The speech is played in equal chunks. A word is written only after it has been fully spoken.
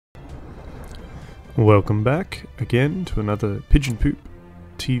Welcome back again to another Pigeon Poop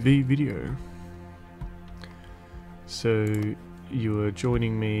TV video. So you are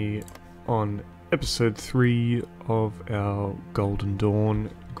joining me on episode 3 of our Golden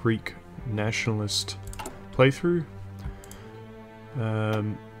Dawn Greek nationalist playthrough.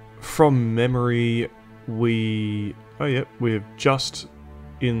 From memory, we're just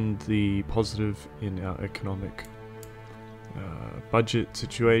in the positive in our economic budget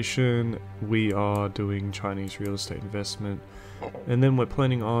situation. We are doing Chinese real estate investment, and then we're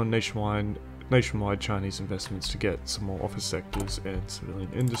planning on nationwide Chinese investments to get some more office sectors and civilian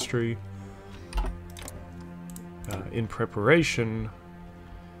industry in preparation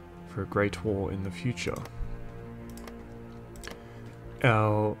for a great war in the future.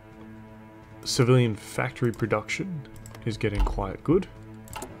 Our civilian factory production is getting quite good,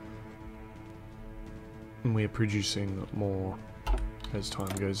 and we are producing more as time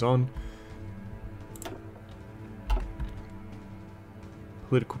goes on.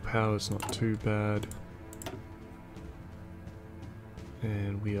 Political power is not too bad,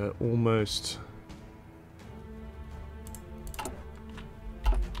 and we are almost...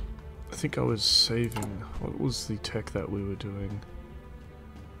 I think I was saving... What was the tech that we were doing?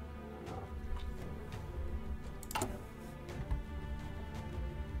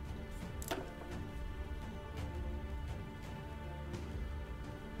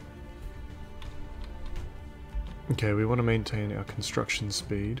 Okay, we want to maintain our construction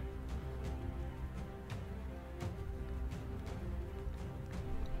speed.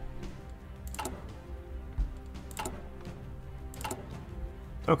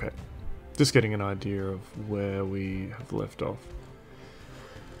 Okay, just getting an idea of where we have left off.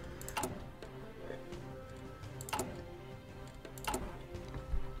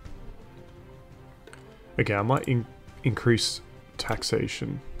 Okay, I might increase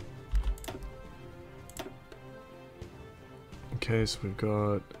taxation. Okay, so we've got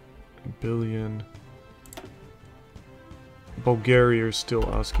 1 billion. Bulgaria is still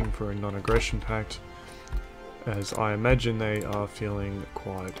asking for a non-aggression pact, as I imagine they are feeling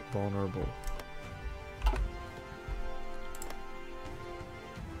quite vulnerable.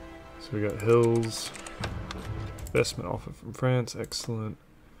 So we got hills, investment offer from France, excellent.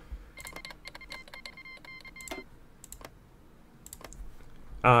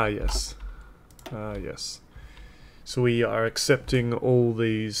 Yes. Yes. So we are accepting all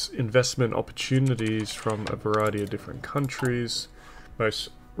these investment opportunities from a variety of different countries, most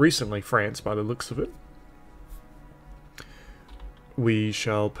recently France by the looks of it. We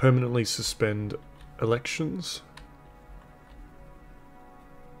shall permanently suspend elections.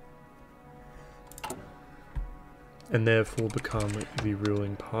 And therefore become the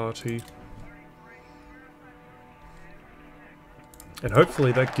ruling party. And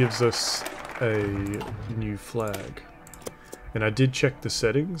hopefully that gives us a new flag. And I did check the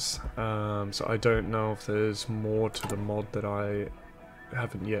settings, so I don't know if there's more to the mod that I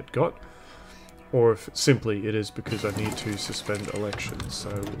haven't yet got, or if simply it is because I need to suspend elections. So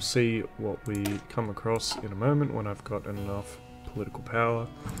we'll see what we come across in a moment when I've got enough political power.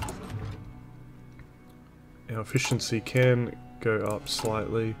 Our efficiency can go up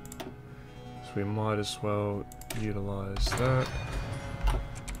slightly, so we might as well utilize that.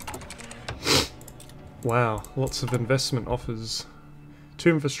 Wow, lots of investment offers. 2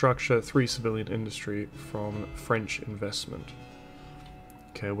 infrastructure, 3 civilian industry from French investment.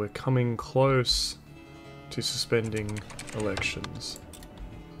 Okay, we're coming close to suspending elections.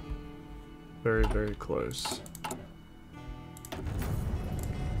 Very, very close.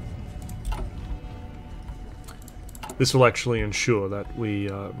 This will actually ensure that we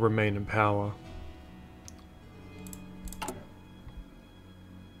remain in power.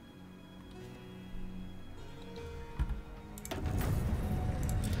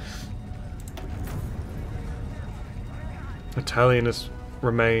 Italian has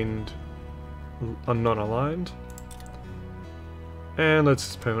remained non-aligned. And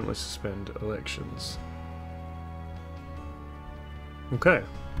let's permanently suspend elections. Okay.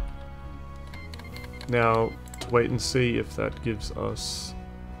 Now, to wait and see if that gives us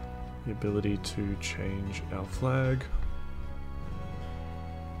the ability to change our flag.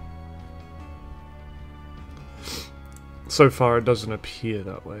 So far it doesn't appear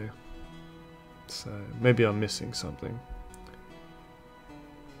that way. So maybe I'm missing something.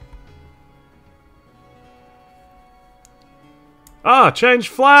 Ah, change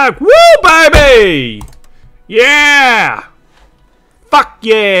flag! Woo, baby! Yeah! Fuck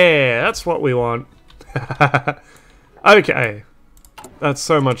yeah! That's what we want. Okay. That's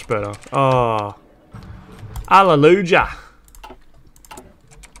so much better. Oh. Hallelujah!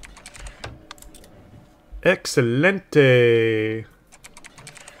 Excelente.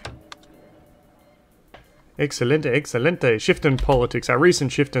 Excelente, excelente. Shift in politics. Our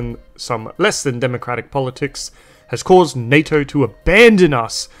recent shift in some less than democratic politics has caused NATO to abandon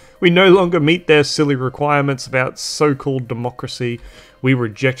us. We no longer meet their silly requirements about so-called democracy. We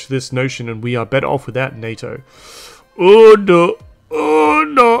reject this notion and we are better off without NATO. Oh no. Oh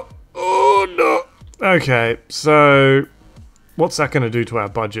no. Oh no. Okay, so what's that going to do to our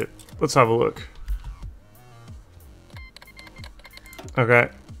budget? Let's have a look. Okay.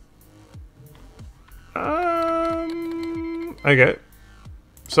 Okay.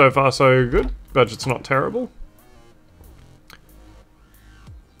 So far so good. Budget's not terrible.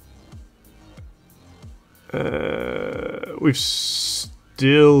 We've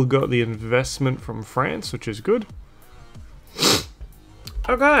still got the investment from France, which is good.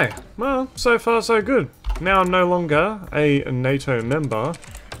 Okay, well, so far so good. Now I'm no longer a NATO member.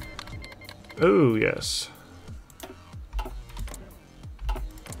 Oh, yes.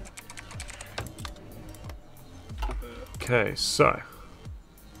 Okay, so.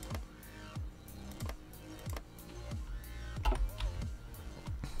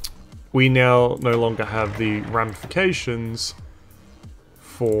 We now no longer have the ramifications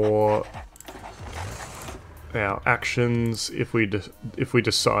for our actions if we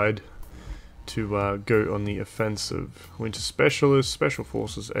decide to go on the offensive. Winter specialist, special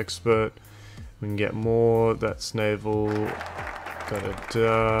forces expert. We can get more. That's naval. Da da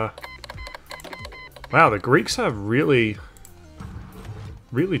da. Wow, the Greeks have really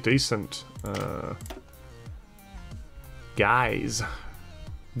decent guys.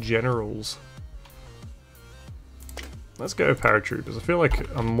 Generals. Let's go paratroopers. I feel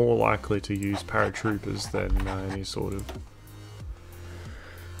like I'm more likely to use paratroopers than any sort of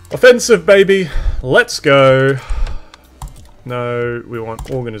offensive, baby. Let's go. No, we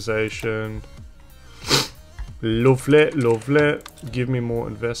want organization. Lovely, lovely. Give me more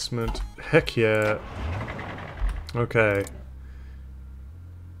investment. Heck yeah. Okay.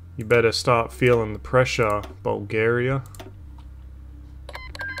 You better start feeling the pressure, Bulgaria.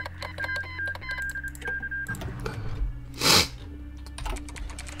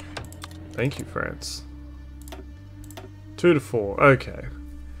 Thank you, France. 2 to 4. Okay.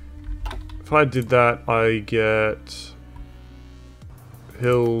 If I did that, I get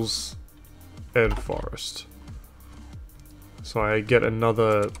hills and forest. So I get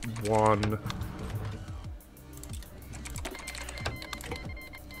another 1.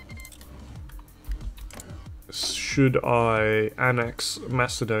 Should I annex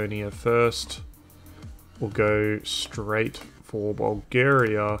Macedonia first? Or go straight for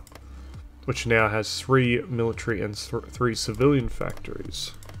Bulgaria, which now has 3 military and 3 civilian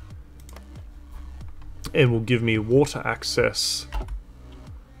factories. And will give me water access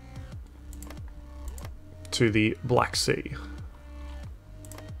to the Black Sea.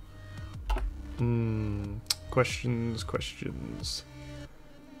 Questions.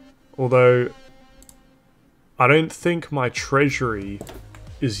 Although, I don't think my treasury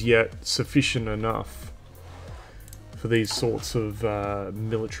is yet sufficient enough for these sorts of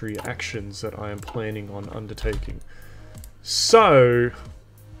military actions that I am planning on undertaking. So,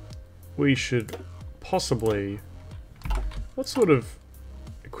 we should possibly... What sort of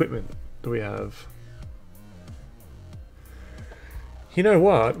equipment do we have? You know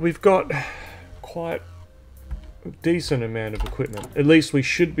what? We've got quite a decent amount of equipment. At least we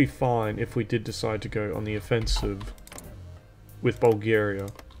should be fine if we did decide to go on the offensive with Bulgaria.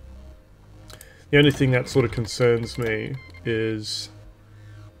 The only thing that sort of concerns me is,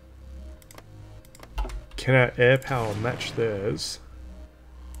 can our air power match theirs?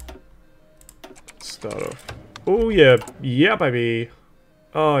 Let's start off. Oh yeah, yeah baby.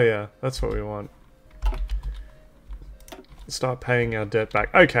 Oh yeah, that's what we want. Start paying our debt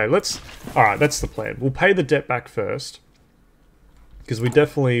back. Okay, alright, that's the plan. We'll pay the debt back first. Because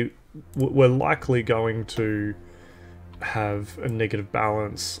we're likely going to have a negative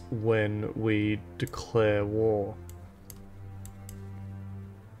balance when we declare war.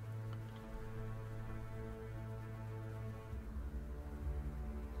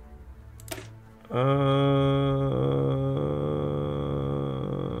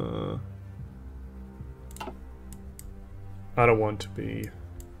 I don't want to be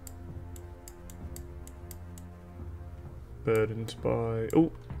burdened by...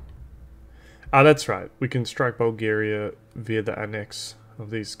 Oh! Ah, that's right. We can strike Bulgaria via the annex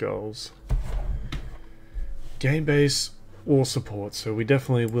of these goals. Game base war support. So we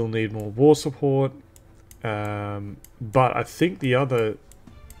definitely will need more war support. But I think the other...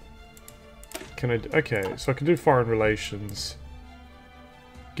 Okay, so I can do foreign relations.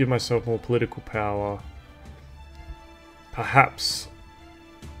 Give myself more political power. perhaps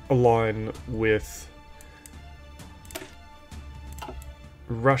align with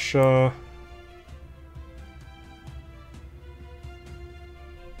Russia.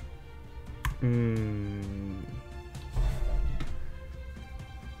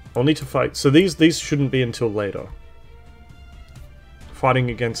 I'll need to fight. So these shouldn't be until later. Fighting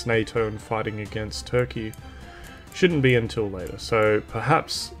against NATO and fighting against Turkey shouldn't be until later. So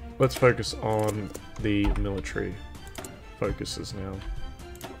perhaps let's focus on the military focuses now.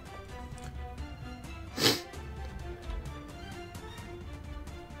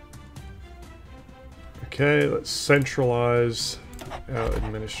 Okay, let's centralize our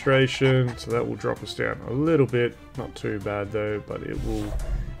administration. So that will drop us down a little bit. Not too bad though, but it will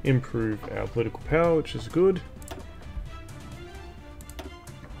improve our political power, which is good.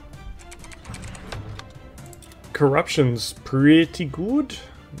 Corruption's pretty good.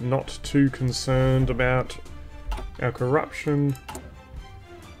 Not too concerned about our corruption.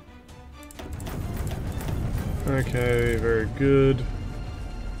 Okay, very good.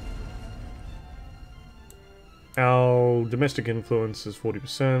 Our domestic influence is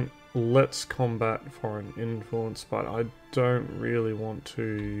 40%. Let's combat foreign influence, but I don't really want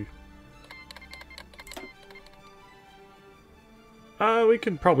to... we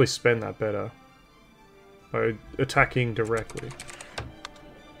could probably spend that better by attacking directly.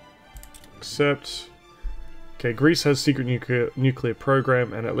 Except... Okay, Greece has secret nuclear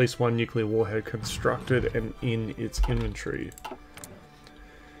program and at least one nuclear warhead constructed and in its inventory.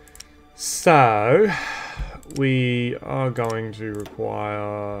 So... we are going to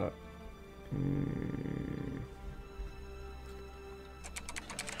require...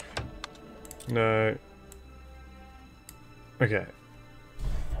 no. Okay.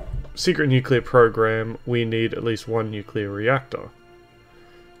 Secret nuclear program, we need at least one nuclear reactor.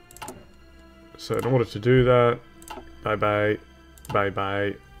 So in order to do that, bye-bye,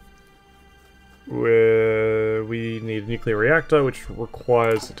 bye-bye. We need a nuclear reactor, which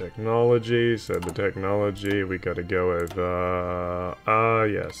requires the technology. So the technology, we gotta go over...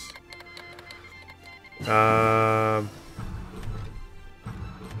 yes.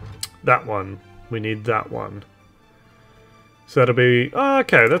 That one. We need that one. So that'll be...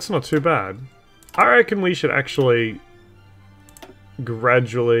 okay, that's not too bad. I reckon we should actually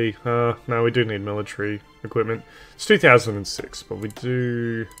gradually... no, we do need military equipment. It's 2006, but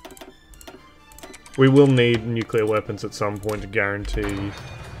we will need nuclear weapons at some point to guarantee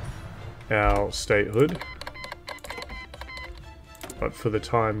our statehood. But for the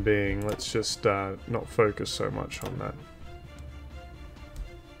time being, let's just not focus so much on that.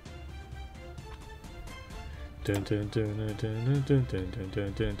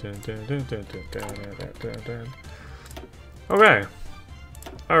 Okay.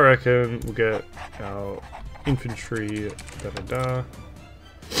 I reckon we'll get our infantry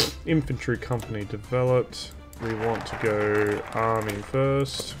infantry company developed. We want to go army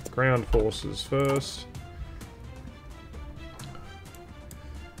first, ground forces first.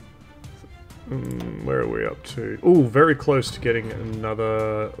 Where are we up to? Ooh, very close to getting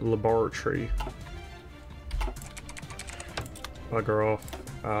another laboratory. Bugger off.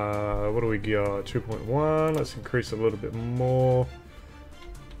 What do we got? 2.1. Let's increase a little bit more.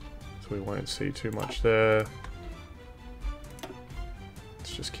 So we won't see too much there.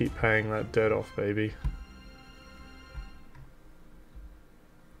 Let's just keep paying that debt off, baby.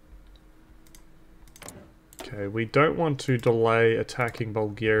 Okay, we don't want to delay attacking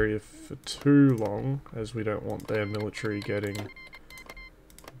Bulgaria for too long, as we don't want their military getting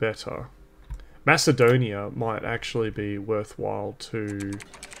better. Macedonia might actually be worthwhile to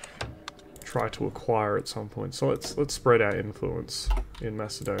try to acquire at some point. So let's spread our influence in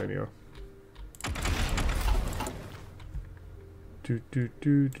Macedonia. Oh,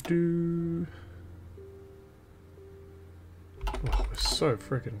 we're so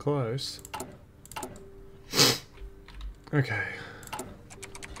freaking close. Okay.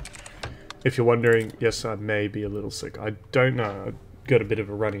 If you're wondering, yes, I may be a little sick. I don't know. I've got a bit of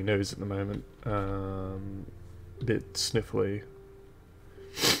a runny nose at the moment. A bit sniffly.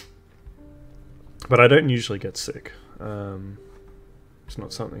 But I don't usually get sick. It's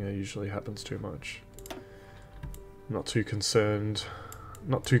not something that usually happens too much. Not too concerned.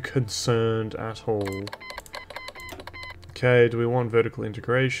 Not too concerned at all. Okay, do we want vertical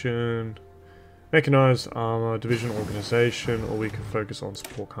integration? Mechanized armor, division organization, or we can focus on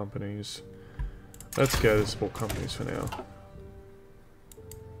support companies. Let's go to support companies for now.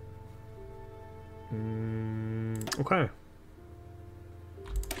 Okay.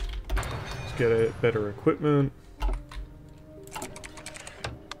 Let's get a better equipment.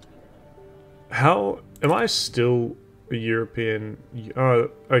 How am I still a European... Oh,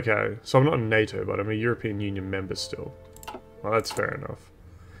 okay. So I'm not in NATO, but I'm a European Union member still. Well, that's fair enough.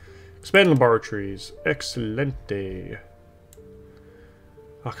 Expand laboratories. Excelente.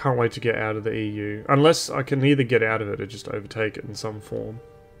 I can't wait to get out of the EU. Unless I can either get out of it or just overtake it in some form.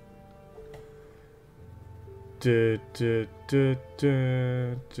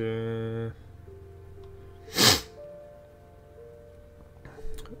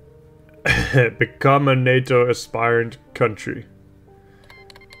 Become a NATO aspirant country.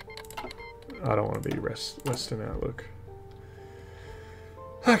 I don't want to be Western Outlook.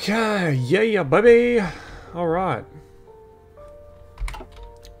 Okay, yeah, baby. All right.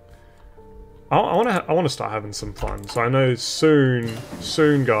 I want to start having some fun. So I know soon,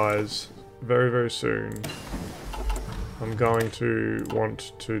 guys, very soon, I'm going to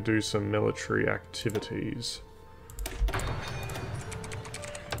want to do some military activities.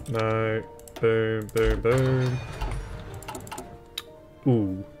 No, boom, boom, boom.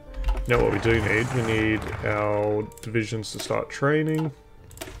 Ooh, you know what we do need? We need our divisions to start training.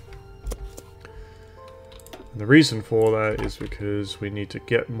 And the reason for that is because we need to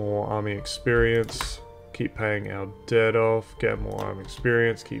get more army experience, keep paying our debt off, get more army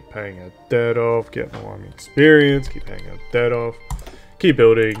experience, keep paying our debt off, get more army experience, keep paying our debt off, keep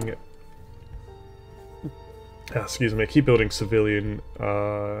building, keep building civilian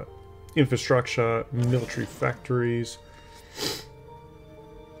infrastructure, military factories.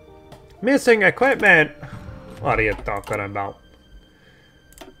 Missing equipment! What are you talking about?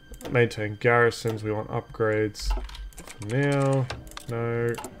 Maintain garrisons, we want upgrades for now.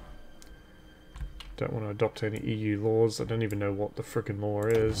 No. Don't want to adopt any EU laws. I don't even know what the frickin' law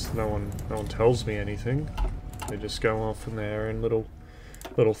is. No one tells me anything. They just go off in their own little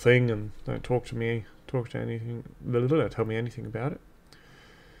thing and don't talk to me, tell me anything about it.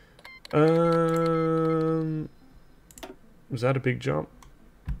 Was that a big jump?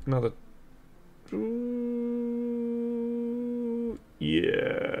 Another.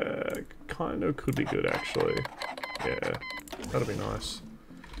 Yeah, kind of could be good actually. Yeah, that'll be nice.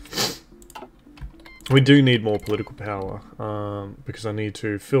 We do need more political power, because I need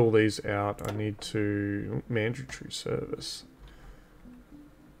to fill these out. I need to... mandatory service.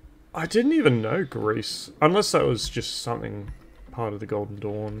 I didn't even know Greece, unless that was just something part of the Golden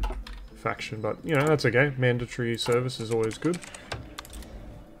Dawn faction, but, you know, that's okay. Mandatory service is always good.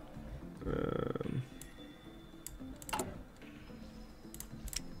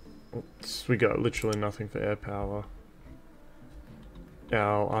 Oops, we got literally nothing for air power.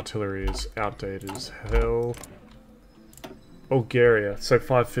 Our artillery is outdated as hell. Bulgaria, so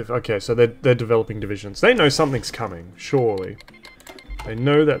 550. Okay, so they're developing divisions. They know something's coming, surely. They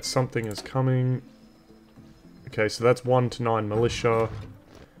know that something is coming. Okay, so that's 1 to 9 militia.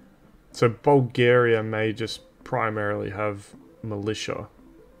 So Bulgaria may just primarily have militia-based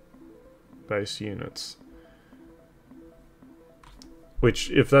units.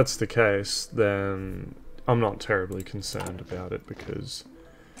 Which, if that's the case, then I'm not terribly concerned about it, because...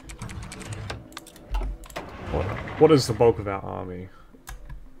 What is the bulk of our army?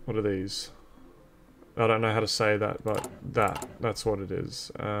 What are these? I don't know how to say that, but that's what it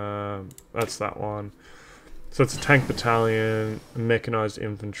is. That's that one. So it's a tank battalion, mechanized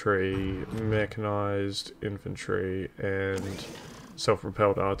infantry, and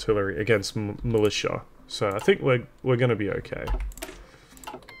self-propelled artillery against militia. So I think we're gonna be okay.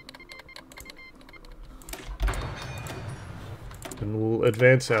 And we'll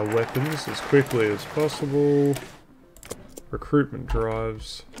advance our weapons as quickly as possible. Recruitment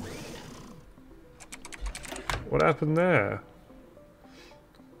drives. What happened there?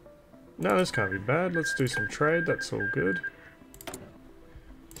 No, this can't be bad. Let's do some trade. That's all good.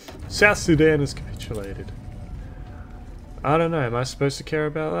 South Sudan has capitulated. I don't know. Am I supposed to care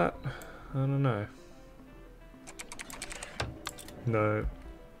about that? I don't know. No.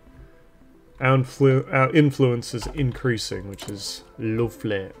 Our influence is increasing, which is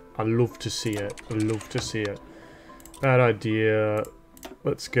lovely. I love to see it. I love to see it. Bad idea.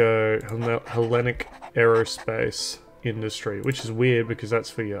 Let's go Hellenic aerospace industry, which is weird because that's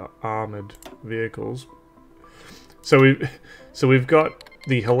for your armored vehicles. So we've got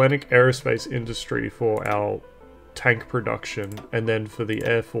the Hellenic aerospace industry for our tank production, and then for the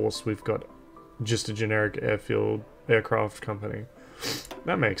Air Force we've got just a generic aircraft company.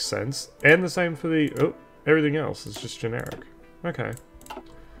 That makes sense. And the same for the... oh, everything else is just generic. Okay.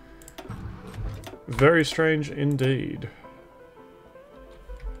 Very strange indeed.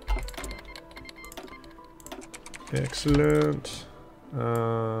 Excellent. We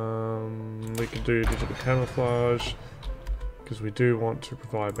can do digital camouflage, because we do want to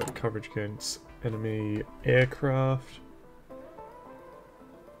provide better coverage against enemy aircraft.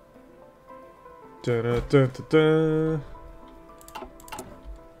 Da -da -da -da -da.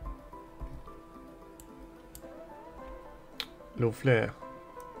 Lovely.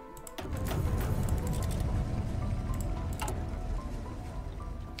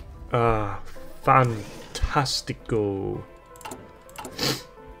 Ah, fantastico.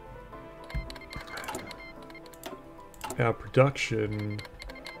 Our production.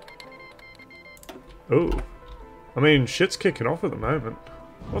 Oh, I mean, shit's kicking off at the moment.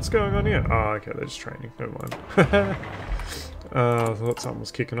 What's going on here? Oh, okay, they're just training. Never mind. I thought something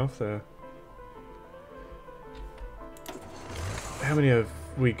was kicking off there. How many have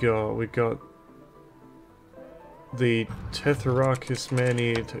we got? We got the Tetherarchus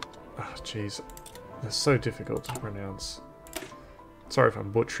Mani. Oh, jeez. They're so difficult to pronounce. Sorry if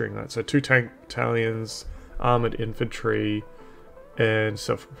I'm butchering that. So 2 tank battalions, armoured infantry, and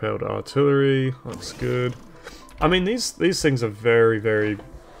self-propelled artillery. Looks good. I mean, these things are very, very,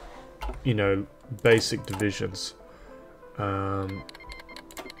 you know, basic divisions.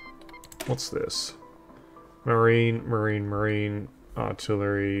 What's this? Marine,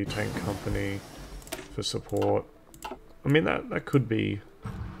 artillery, tank company for support. I mean, that could be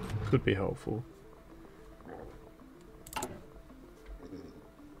helpful.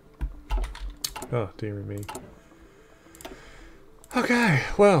 Oh, dear me. Okay,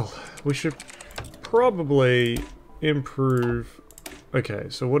 well, we should probably improve. Okay,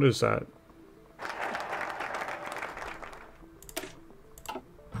 so what is that?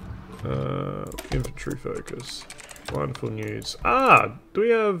 Infantry focus. Wonderful news. Ah, do we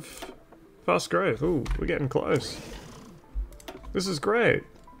have fast growth? Ooh, we're getting close. This is great.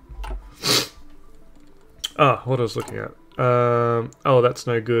 Ah, what I was looking at. Oh, that's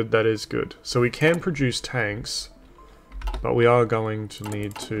no good. That is good. So we can produce tanks, but we are going to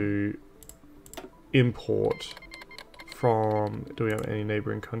need to import from... Do we have any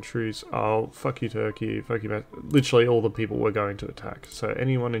neighbouring countries? Oh, fuck you, Turkey. Fuck you, literally all the people we're going to attack. So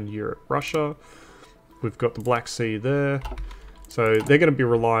anyone in Europe. Russia. We've got the Black Sea there. So they're going to be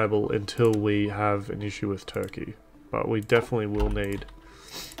reliable until we have an issue with Turkey. But we definitely will need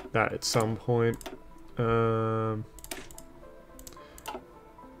that at some point. I'm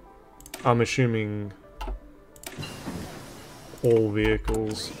assuming all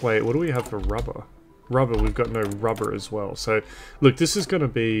vehicles. Wait, what do we have for rubber? Rubber, we've got no rubber as well. So, look, this is going to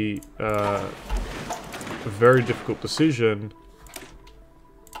be a very difficult decision,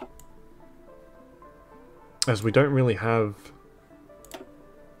 as we don't really have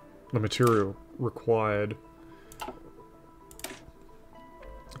the material required.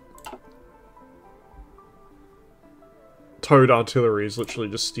 Towed artillery is literally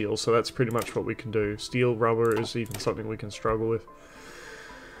just steel, so that's pretty much what we can do. Steel, rubber is even something we can struggle with.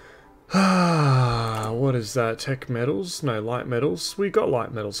 What is that? Tech metals? No, light metals. We got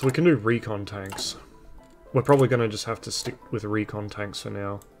light metals, so we can do recon tanks. We're probably going to just have to stick with recon tanks for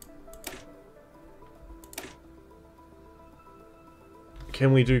now.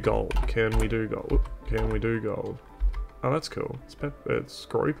 Can we do gold? Can we do gold? Can we do gold? Oh, that's cool. It's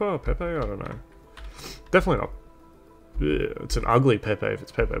Groipa? Pepe? I don't know. Definitely not. Yeah, it's an ugly Pepe if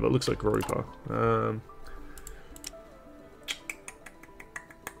it's Pepe, but it looks like Groipa.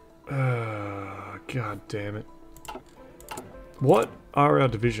 God damn it. What are our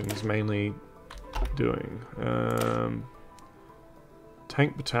divisions mainly doing?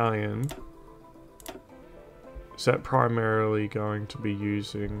 Tank battalion. Is that primarily going to be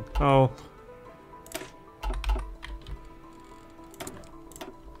using... Oh.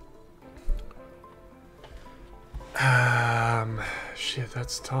 Shit,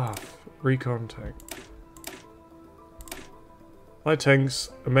 that's tough. Recon tank. Light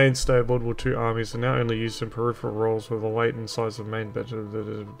tanks, a mainstay of World War II armies, are now only used in peripheral roles with the weight and size of main battle that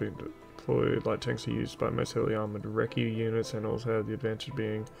have been deployed. Light tanks are used by most heavily armoured recce units and also have the advantage of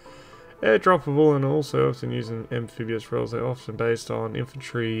being airdroppable and also often used in amphibious roles. They're often based on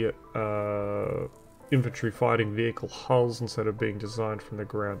infantry fighting vehicle hulls instead of being designed from the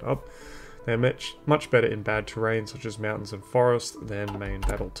ground up. They're much better in bad terrain such as mountains and forests than main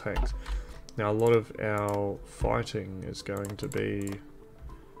battle tanks. Now a lot of our fighting is going to be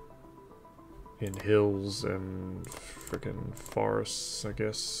in hills and freaking forests, I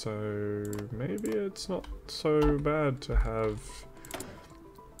guess, so maybe it's not so bad to have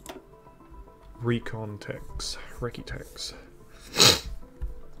recon tanks, recce tanks.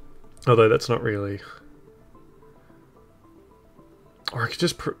 Although that's not really... Or I could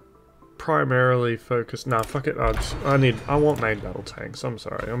just primarily focus... Nah, fuck it, I want main battle tanks, I'm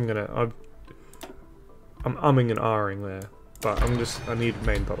sorry, I'm umming and ahhing there, but I need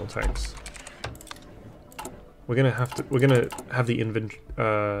main battle tanks. We're gonna have the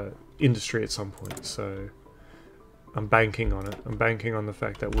industry at some point, so I'm banking on it. I'm banking on the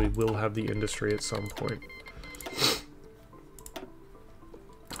fact that we will have the industry at some point.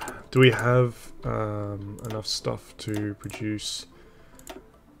 Do we have enough stuff to produce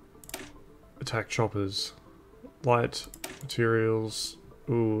attack choppers? Light materials.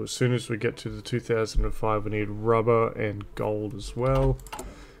 Ooh, as soon as we get to the 2005, we need rubber and gold as well.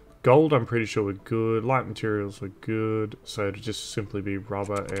 Gold, I'm pretty sure we're good. Light materials, we're good. So it'd just simply be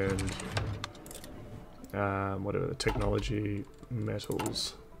rubber and whatever the technology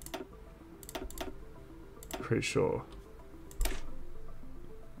metals. Pretty sure.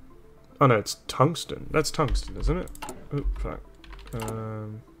 Oh no, it's tungsten. That's tungsten, isn't it? Oh, fuck.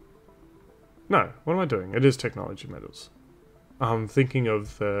 No, what am I doing? It is technology metals. I'm thinking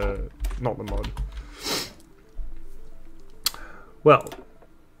of the... not the mod. Well,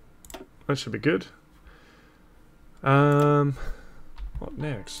 that should be good. What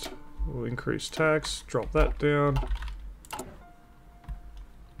next? We'll increase tax, drop that down.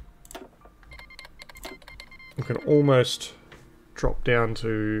 We can almost drop down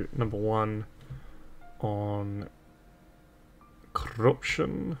to number 1 on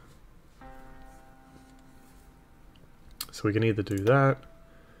corruption. So we can either do that,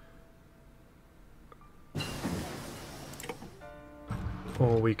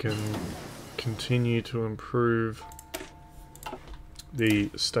 or we can continue to improve the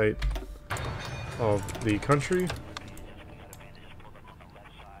state of the country.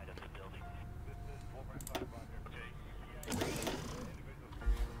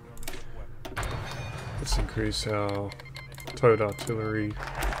 Let's increase our towed artillery.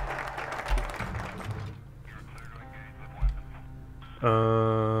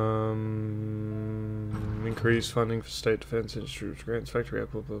 Increase funding for state defense industry grants, factory,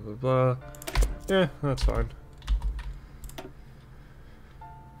 blah blah blah blah. Yeah, that's fine.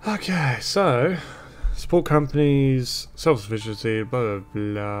 Okay, so support companies, self-sufficiency, blah blah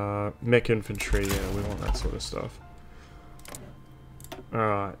blah, mech infantry. Yeah, we want that sort of stuff. All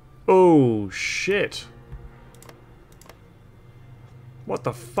right. Oh shit! What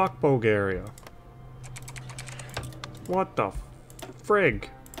the fuck, Bulgaria? What the frig?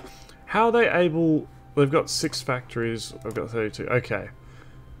 How are they able... They've got 6 factories, I've got 32. Okay.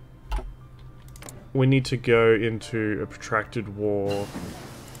 We need to go into a protracted war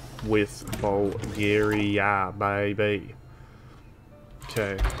with Bulgaria, baby.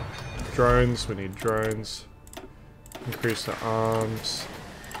 Okay. Drones, we need drones. Increase the arms.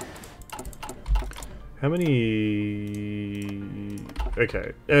 How many...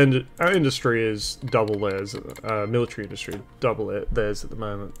 Okay, and our industry is double theirs, military industry, double theirs at the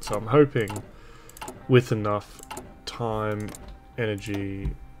moment. So I'm hoping with enough time, energy,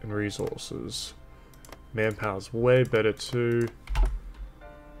 and resources. Manpower's way better too.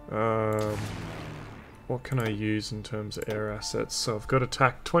 What can I use in terms of air assets? So I've got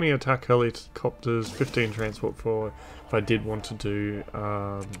 20 attack helicopters, 15 transport for if I did want to do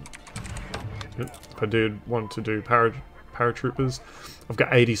paratroopers. I've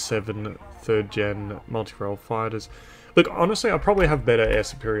got 87 3rd-gen multi-role fighters. Look, honestly, I probably have better air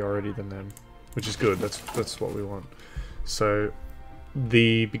superiority than them, which is good. That's what we want. So,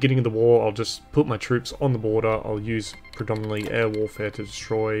 the beginning of the war, I'll just put my troops on the border. I'll use predominantly air warfare to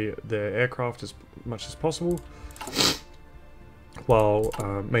destroy their aircraft as much as possible, while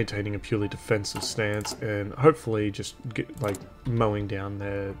maintaining a purely defensive stance and hopefully just mowing down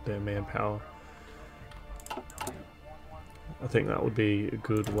their manpower. I think that would be a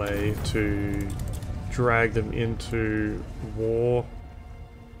good way to drag them into war.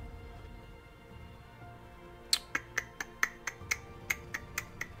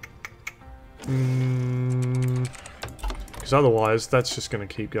 Because otherwise, that's just going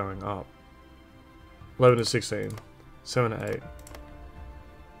to keep going up. 11 to 16. 7 to 8.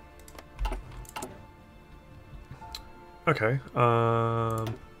 Okay.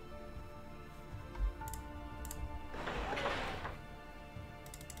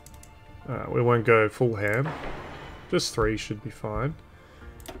 We won't go full ham. Just 3 should be fine.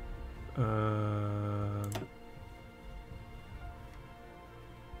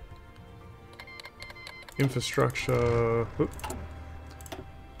 Infrastructure. Whoop.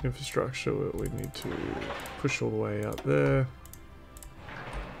 Infrastructure, we need to push all the way out there.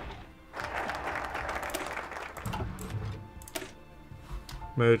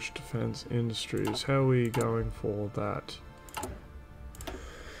 Merged defense industries. How are we going for that?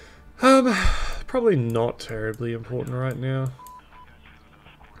 Probably not terribly important right now.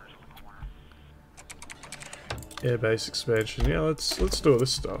 Airbase expansion. Yeah, let's do all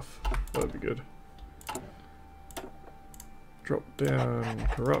this stuff. That'd be good. Drop down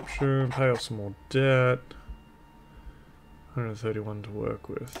corruption, pay off some more debt. 131 to work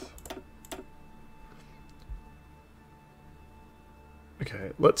with.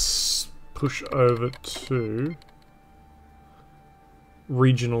 Okay, let's push over to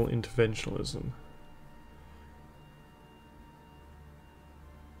regional interventionism.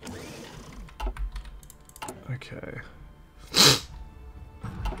 Okay.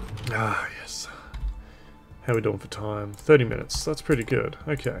 Ah, yes. How are we doing for time? 30 minutes. That's pretty good.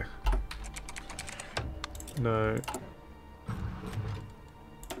 Okay. No.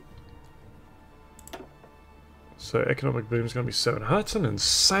 So economic boom is going to be 7. That's an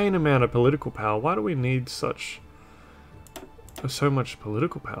insane amount of political power. Why do we need so much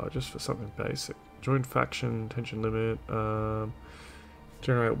political power just for something basic? Joint faction, tension limit,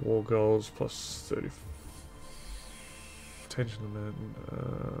 generate war goals plus 30. Tension limit.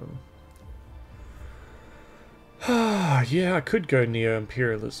 Yeah, I could go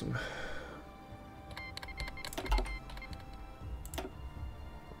neo-imperialism.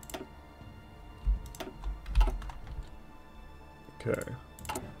 Okay.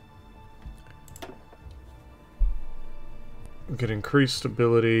 Get increased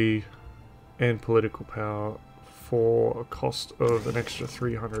stability and political power for a cost of an extra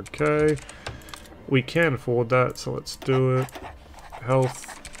 300k. We can afford that, so let's do it.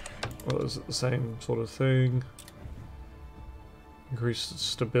 Health, well, is it the same sort of thing? Increased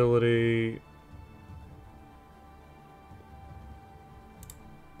stability.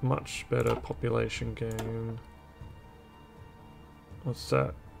 Much better population gain. What's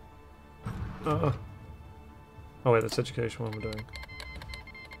that? Oh wait, that's education, what am I doing?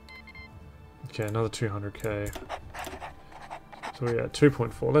 Okay, another 200k. So we're at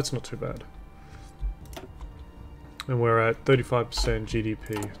 2.4, that's not too bad. And we're at 35%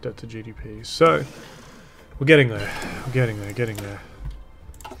 GDP, debt to GDP. So, we're getting there. We're getting there, getting there.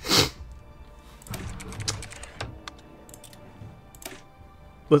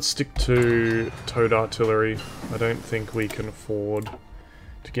 Let's stick to towed artillery. I don't think we can afford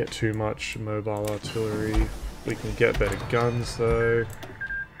to get too much mobile artillery. We can get better guns though.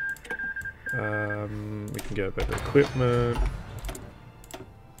 We can get better equipment.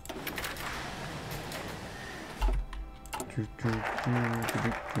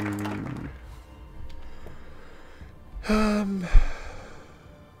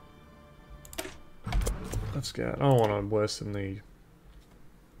 Let's get. I don't want to worsen the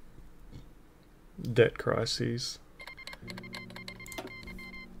debt crises.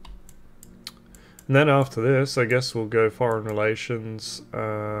 And then after this, I guess we'll go foreign relations.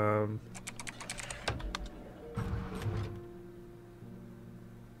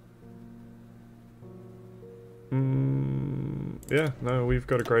 Yeah, no, we've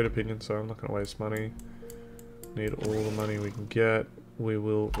got a great opinion, so I'm not going to waste money. Need all the money we can get. We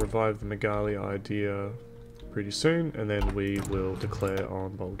will revive the Megali idea pretty soon, and then we will declare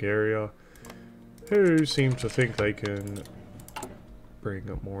on Bulgaria, who seem to think they can bring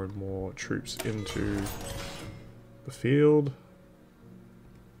up more and more troops into the field.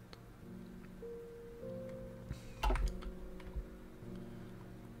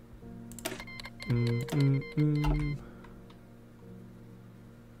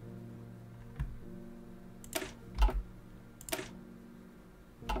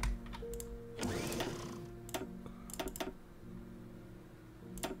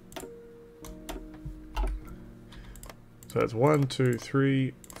 So that's 1, 2,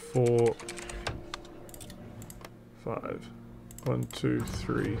 3, 4, 5. 1, 2,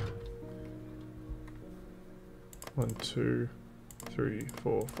 3. 1, 2, 3,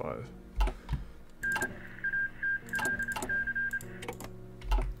 4, 5.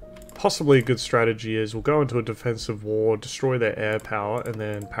 Possibly a good strategy is we'll go into a defensive war, destroy their air power, and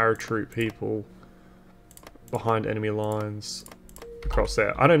then paratroop people behind enemy lines across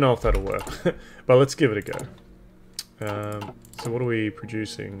there. I don't know if that'll work, but let's give it a go. So what are we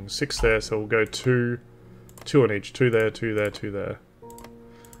producing? 6 there, so we'll go 2 on each. 2 there, 2 there, 2 there.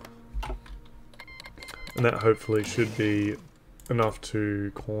 And that hopefully should be enough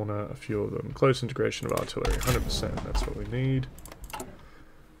to corner a few of them. Close integration of artillery, 100%, that's what we need.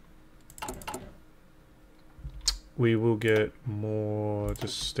 We will get more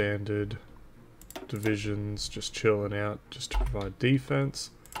just standard divisions just chilling out just to provide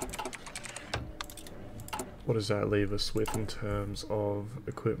defense. What does that leave us with in terms of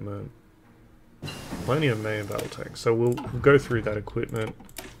equipment? Plenty of main battle tanks. So we'll go through that equipment.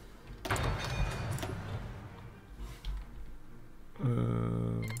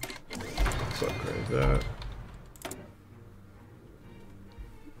 Let's upgrade that.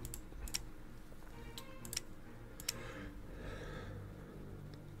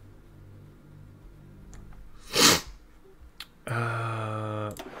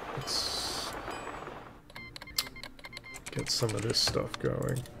 some of this stuff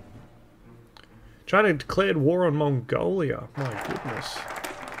going. China declared war on Mongolia. My goodness.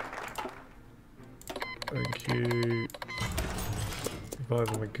 Thank you.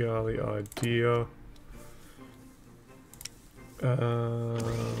 Revive the Magali idea.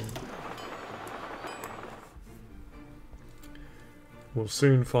 We'll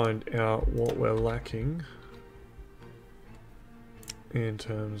soon find out what we're lacking in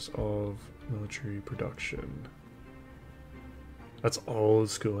terms of military production. That's old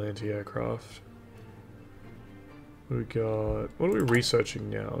school anti-aircraft. We got... What are we researching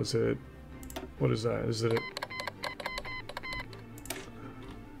now? Is it... What is that? Is it...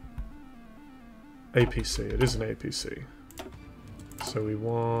 APC. It is an APC. So we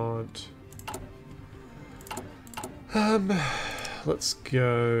want... let's go...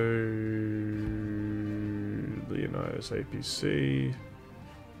 Leonidas APC.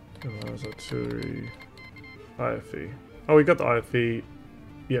 Leonidas artillery. IFE. Oh, we got the IFE.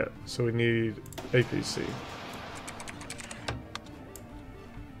 Yeah, so we need APC.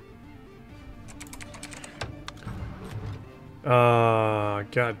 Ah,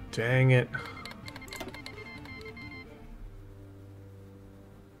 god dang it.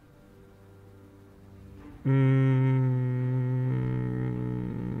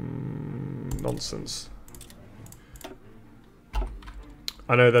 Nonsense.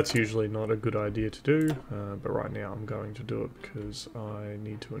 I know that's usually not a good idea to do, but right now I'm going to do it because I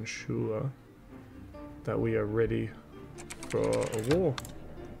need to ensure that we are ready for a war.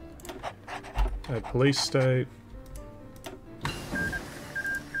 At police state,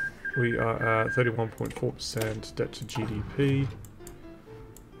 we are at 31.4% debt to GDP.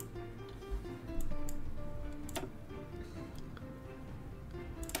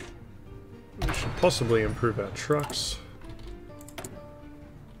 We should possibly improve our trucks.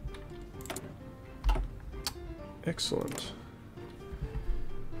 Excellent.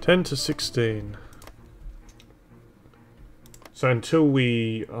 10 to 16. So until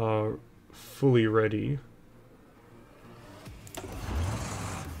we are fully ready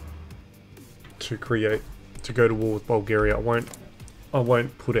to go to war with Bulgaria, I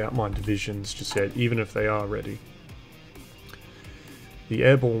won't put out my divisions just yet, even if they are ready. The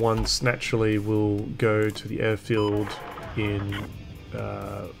airborne ones naturally will go to the airfield in,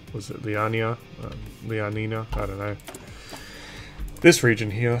 was it Leonina? Leonina? I don't know. This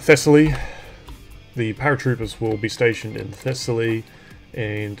region here, Thessaly. The paratroopers will be stationed in Thessaly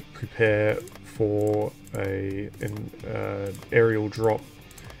and prepare for an aerial drop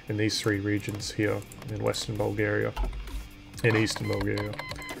in these three regions here in Western Bulgaria and Eastern Bulgaria.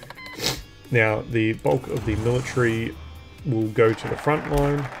 Now, the bulk of the military will go to the front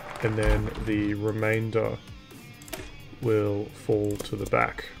line, and then the remainder will fall to the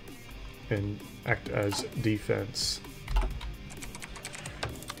back and act as defense.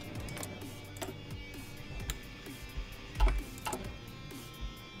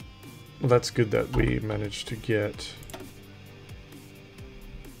 Well, that's good that we managed to get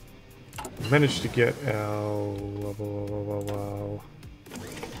our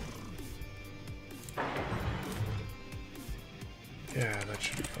yeah, that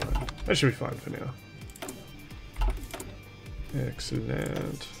should be fine. That should be fine for now.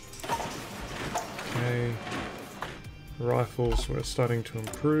 Excellent. Okay. Rifles, we're starting to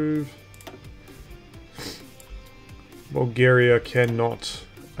improve. Bulgaria cannot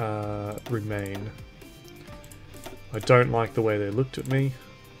remain. I don't like the way they looked at me,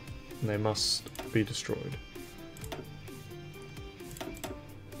 and they must be destroyed.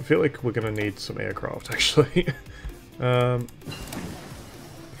 I feel like we're going to need some aircraft, actually.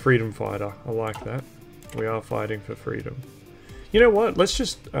 Freedom fighter, I like that. We are fighting for freedom. You know what? Let's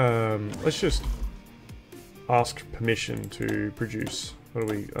just ask permission to produce. What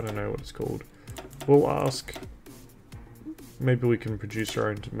do we? I don't know what it's called. We'll ask. Maybe we can produce our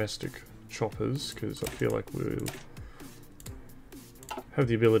own domestic choppers, because I feel like we'll have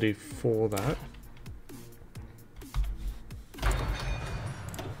the ability for that.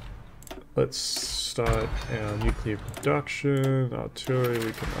 Let's start our nuclear production. Artillery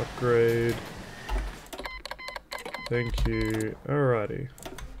we can upgrade. Thank you. Alrighty.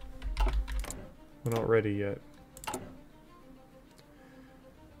 We're not ready yet.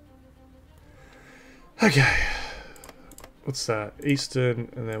 Okay. What's that? Eastern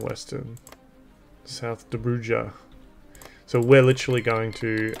and then Western. South Dobruja. So we're literally going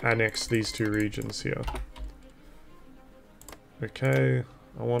to annex these two regions here. Okay.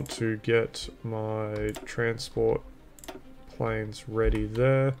 I want to get my transport planes ready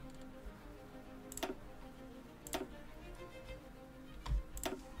there.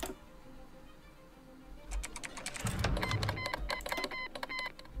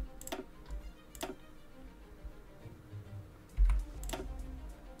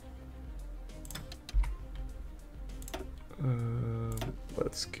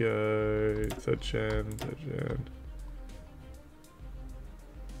 let's go third gen.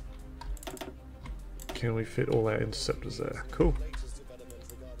 Can we fit all our interceptors there? Cool.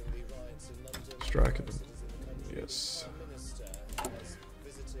 Striking them. Yes.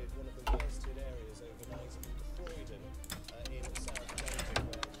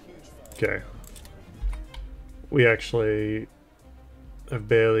 Okay. We actually have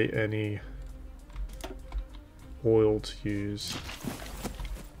barely any oil to use.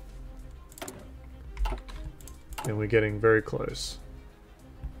 And we're getting very close.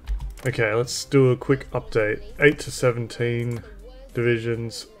 Okay, let's do a quick update. 8 to 17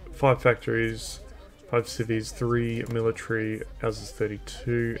 divisions, 5 factories, 5 civies, 3 military, ours is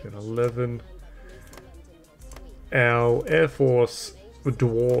 32 and 11. Our air force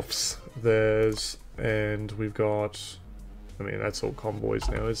dwarfs theirs, and we've got, I mean that's all convoys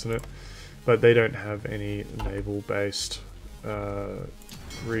now, isn't it? But they don't have any naval based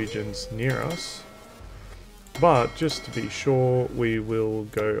regions near us. But just to be sure, we will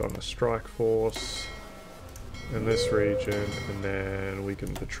go on a strike force in this region, and then we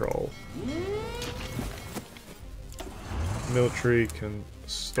can patrol. Military can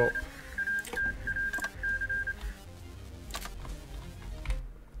stop.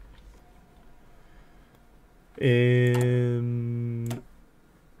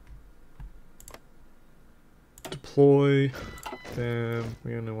 Deploy. Damn,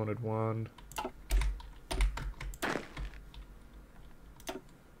 we only wanted one.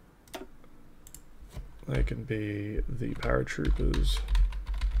 They can be the paratroopers.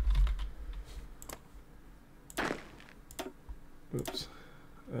 Oops.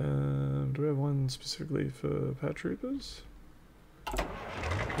 Do we have one specifically for paratroopers?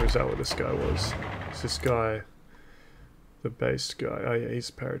 Or is that what this guy was? Is this guy the based guy? Oh yeah, he's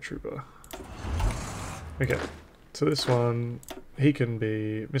a paratrooper. Okay, so this one, he can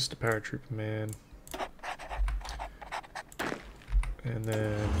be Mr. Paratrooper Man. And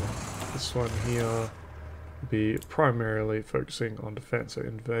then this one here be primarily focusing on defense, so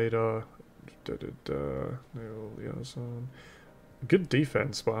invader, liaison. Good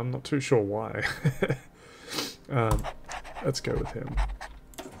defense, but I'm not too sure why. Let's go with him.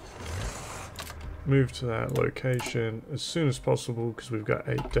 Move to that location as soon as possible because we've got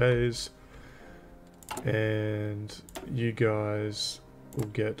 8 days, and you guys will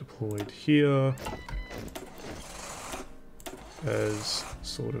get deployed here as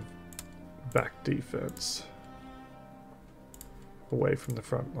sort of back defense away from the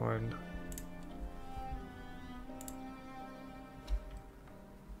front line.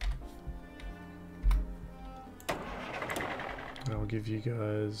 And I'll give you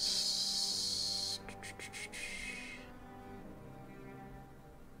guys,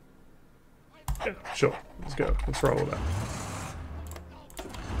 yeah, sure, let's go, let's roll with that.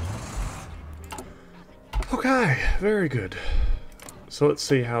 Okay, very good. So let's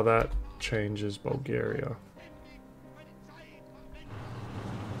see how that changes Bulgaria.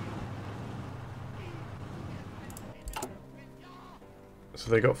 So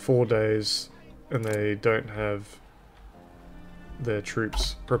they got 4 days and they don't have their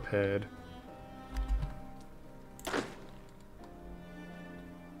troops prepared.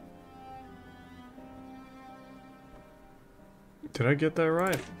 Did I get that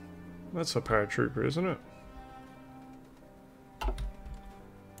right? That's a paratrooper, isn't it?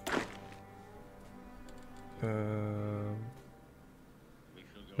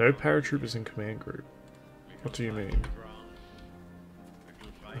 No paratroopers in command group. What do you mean?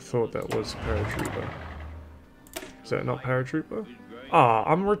 I thought that was paratrooper. Is that not paratrooper? Ah,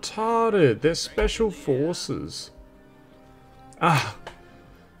 I'm retarded. They're special forces. Ah.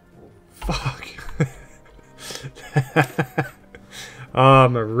 Fuck. Ah,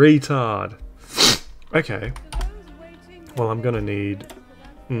 I'm a retard. Okay. Well, I'm gonna need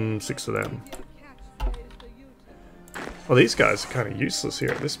 6 of them. Well, these guys are kind of useless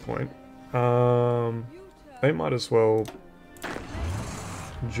here at this point. They might as well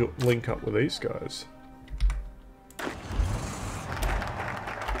link up with these guys.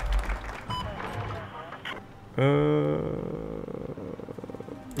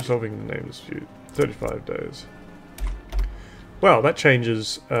 Resolving the name dispute. 35 days. Well, that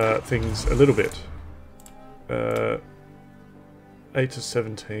changes things a little bit. 8 to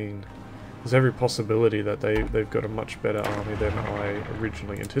 17. There's every possibility that they've got a much better army than I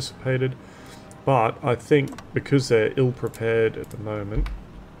originally anticipated. But I think because they're ill-prepared at the moment...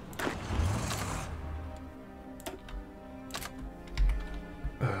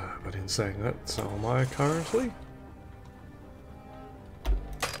 but in saying that, so am I currently.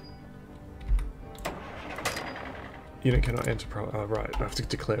 Unit cannot enter right, I have to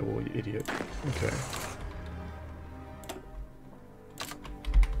declare war, you idiot. Okay.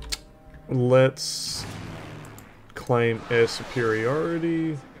 Let's claim air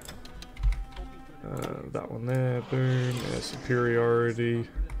superiority. That one there, boom, air superiority.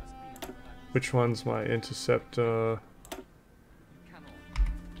 Which one's my interceptor?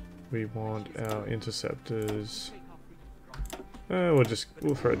 We want our interceptors. We'll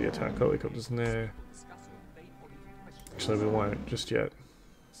throw the attack helicopters in there. Actually, we won't just yet.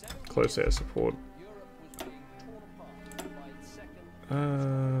 Close air support.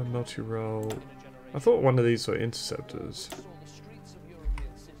 Multi-role. I thought one of these were interceptors.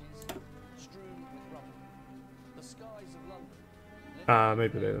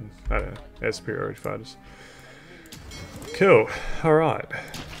 Maybe they're, I don't know, air superiority fighters. Cool. Alright.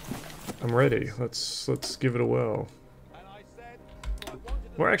 I'm ready. Let's give it a whirl.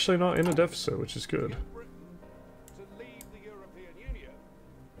 We're actually not in a deficit, which is good.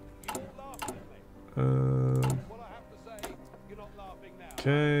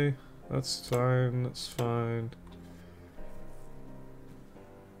 Okay, that's fine, that's fine.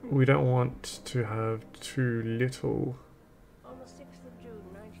 We don't want to have too little. On the 6th of June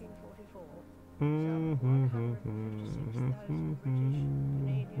 1944,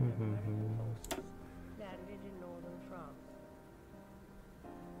 landed in northern France.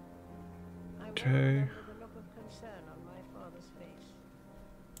 Okay. With a look of concern on my father's face.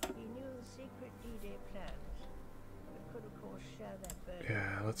 He knew the secret D-Day plans, but could of course share that burden.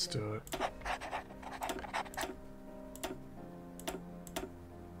 Yeah, let's do it.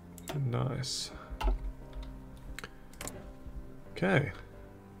 Nice. Okay.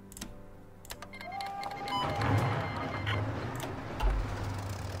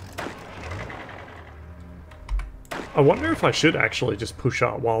 I wonder if I should actually just push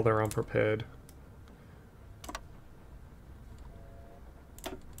up while they're unprepared.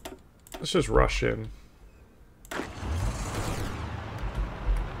 Let's just rush in.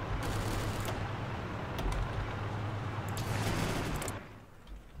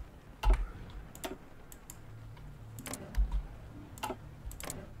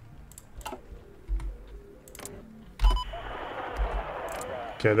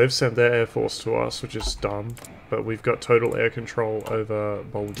 Okay, they've sent their air force to us, which is dumb, but we've got total air control over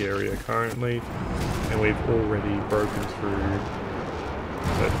Bulgaria currently, and we've already broken through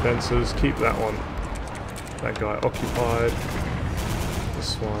their defenses. Keep that one, that guy occupied.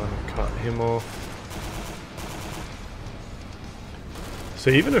 This one, cut him off.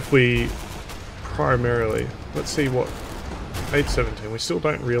 So even if we primarily, let's see what, 817, we still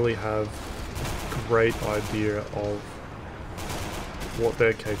don't really have a great idea of what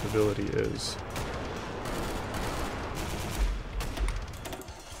their capability is.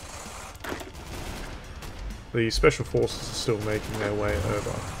 The special forces are still making their way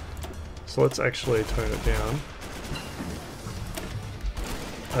over. So let's actually tone it down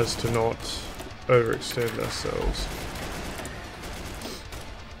as to not overextend ourselves.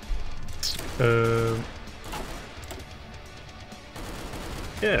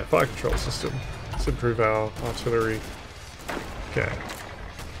 Yeah, fire control system. Let's improve our artillery. Okay.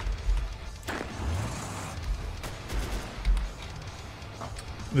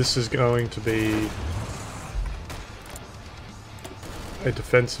 This is going to be a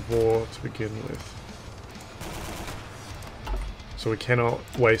defensive war to begin with. So we cannot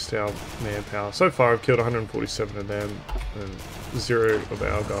waste our manpower. So far I've killed 147 of them and 0 of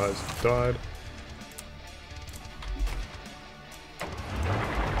our guys have died.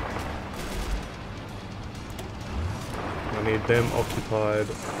 I need them occupied,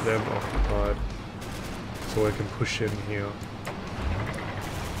 so I can push in here.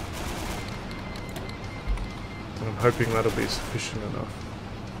 And I'm hoping that'll be sufficient enough.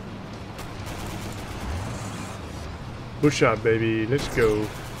 Push up, baby, let's go.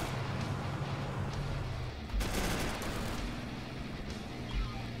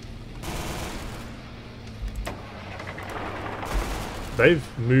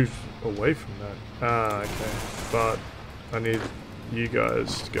 They've moved away from that. Ah, okay. But I need you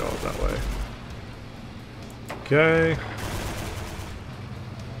guys to go up that way. Okay.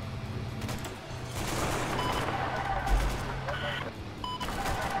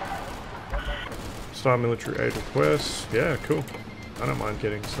 Start military aid requests. Yeah, cool. I don't mind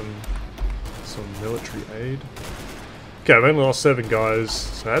getting some military aid. Okay, I've only lost 7 guys,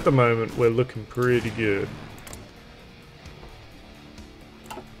 so at the moment we're looking pretty good.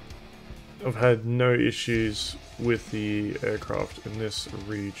 I've had no issues with the aircraft in this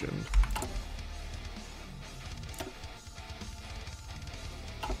region.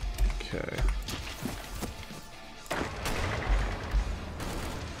 Okay.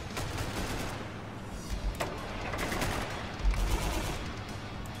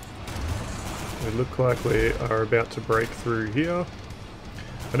 We look like we are about to break through here.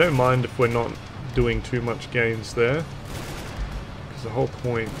 I don't mind if we're not doing too much gains there, because the whole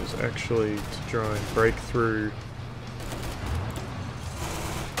point is actually to try and break through.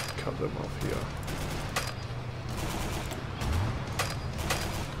 Cut them off here.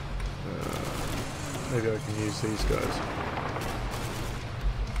 Maybe I can use these guys.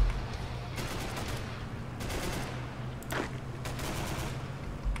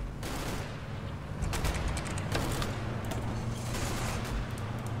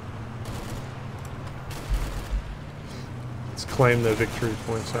 Let's claim their victory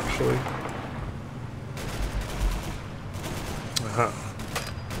points actually. Aha.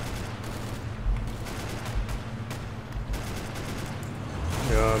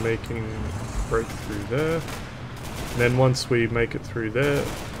 We are making breakthrough there. And then once we make it through there,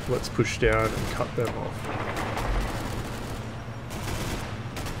 let's push down and cut them off.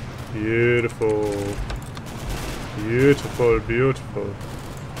 Beautiful. Beautiful, beautiful.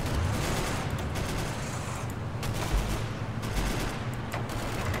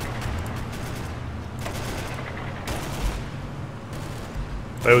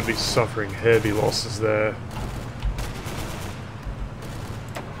 They would be suffering heavy losses there.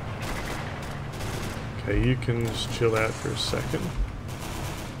 Okay, you can just chill out for a second.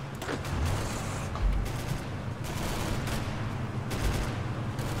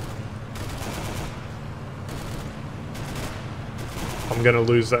 I'm gonna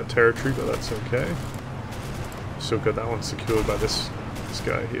lose that territory, but that's okay. Still got that one secured by this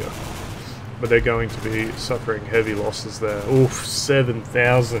guy here. But they're going to be suffering heavy losses there. Oof,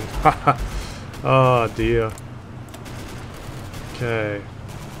 7,000. Oh dear. Okay.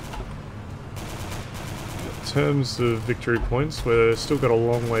 In terms of victory points, we've still got a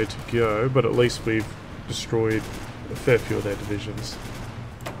long way to go, but at least we've destroyed a fair few of their divisions.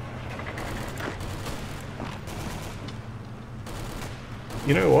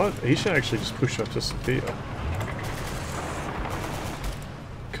 You know what? He should actually just push up to Sofia.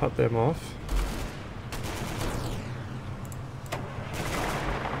 Cut them off.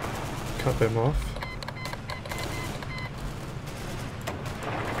 Cut them off.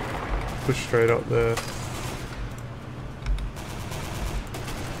 Push straight up there.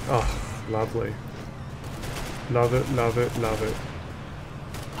 Oh, lovely. Love it, love it, love it.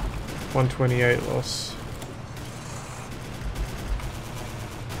 128 loss.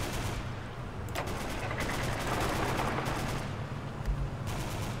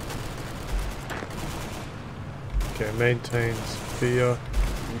 Okay, maintain Sophia.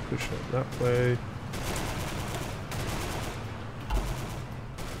 You push it that way.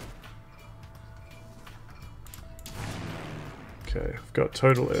 Okay, I've got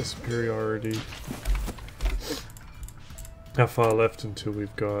total air superiority. How far left until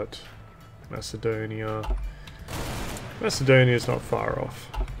we've got Macedonia? Macedonia's not far off.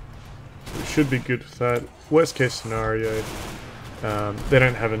 So we should be good with that. Worst case scenario, they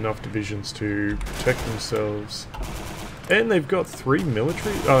don't have enough divisions to protect themselves. And they've got 3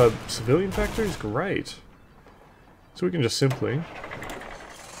 military, civilian factories? Great. So we can just simply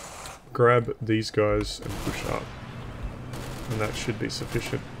grab these guys and push up. And that should be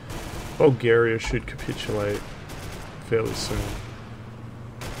sufficient. Bulgaria should capitulate fairly soon.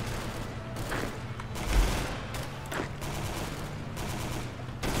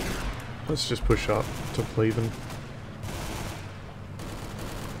 Let's just push up to Pleven.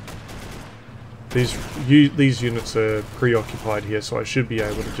 These units are preoccupied here, so I should be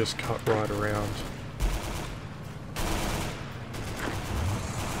able to just cut right around.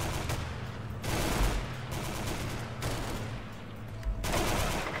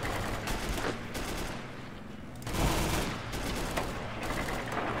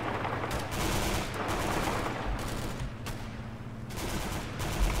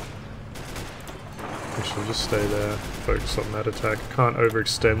 Actually, just stay there, focus on that attack. Can't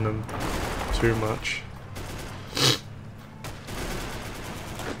overextend them too much.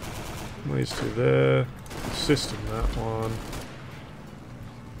 These two there. System that one.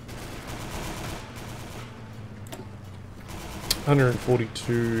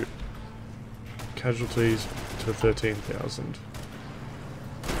 $142 casualties to 13,000.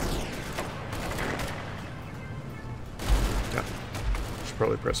 Yeah, should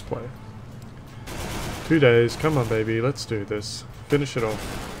probably press play. 2 days, come on baby, let's do this. Finish it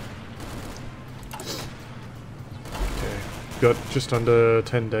off. Okay, got just under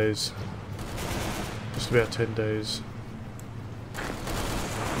 10 days. Just about 10 days.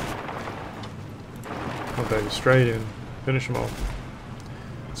 Come on baby, straight in. Finish them off.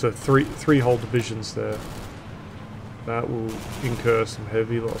 So three whole divisions there. That will incur some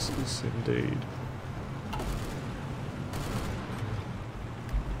heavy losses indeed.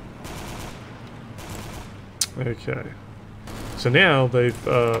 Okay. So now they've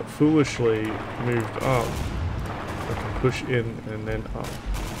foolishly moved up. I can push in and then up.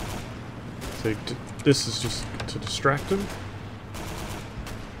 So this is just to distract them.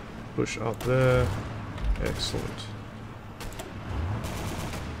 Push up there. Excellent.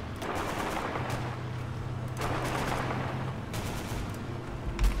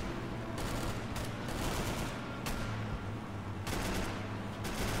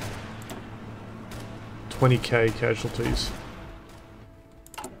 $20,000 casualties.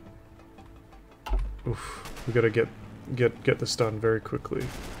 Oof, we gotta get this done very quickly.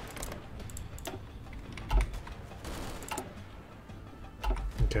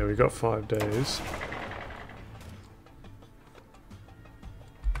 Okay, we got 5 days.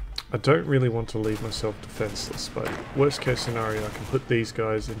 I don't really want to leave myself defenseless, but worst case scenario, I can put these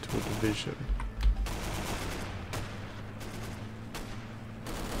guys into a division.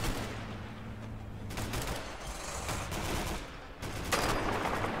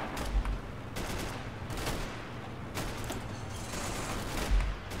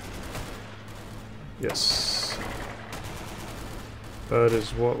 Yes. That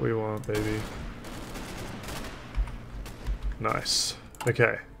is what we want, baby. Nice.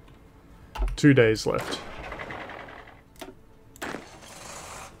 Okay. 2 days left.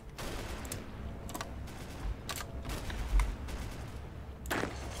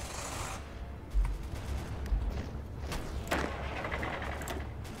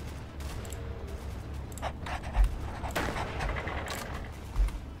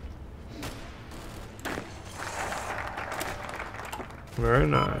 Very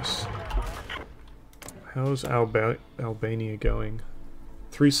nice. How's Albania going?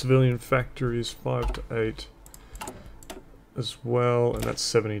 3 civilian factories, 5 to 8 as well, and that's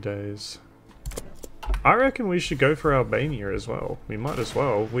 70 days. I reckon we should go for Albania as well. We might as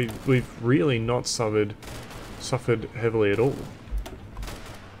well. We've really not suffered heavily at all.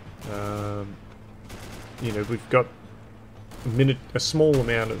 You know, we've got a small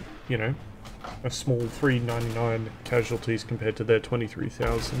amount of, you know, a small 399 casualties compared to their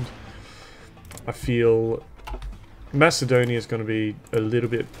 23,000. I feel Macedonia is going to be a little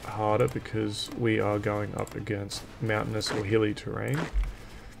bit harder because we are going up against mountainous or hilly terrain.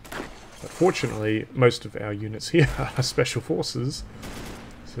 But fortunately, most of our units here are special forces,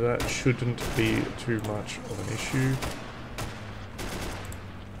 so that shouldn't be too much of an issue.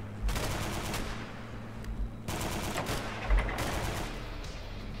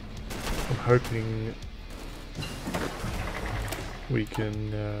 I'm hoping we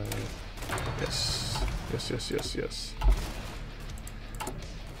can, yes. Yes.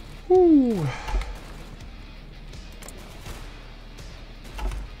 Woo.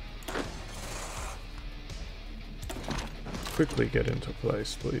 Quickly get into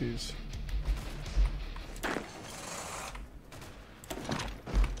place, please.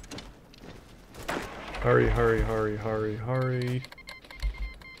 Hurry.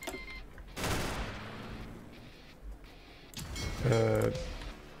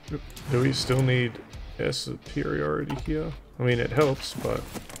 Do we still need air superiority here? I mean, it helps, but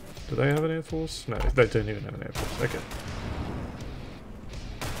do they have an air force? No, they don't even have an air force. Okay.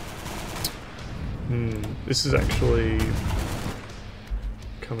 This is actually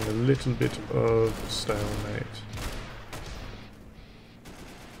becoming a little bit of stalemate.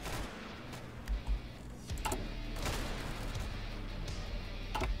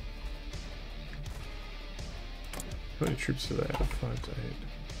 How many troops do they have? 5 to 8.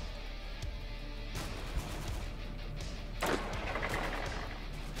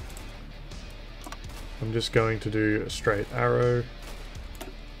 I'm just going to do a straight arrow,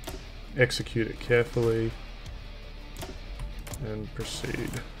 execute it carefully, and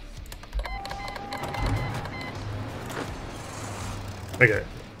proceed. Okay.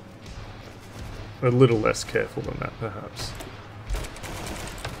 A little less careful than that, perhaps.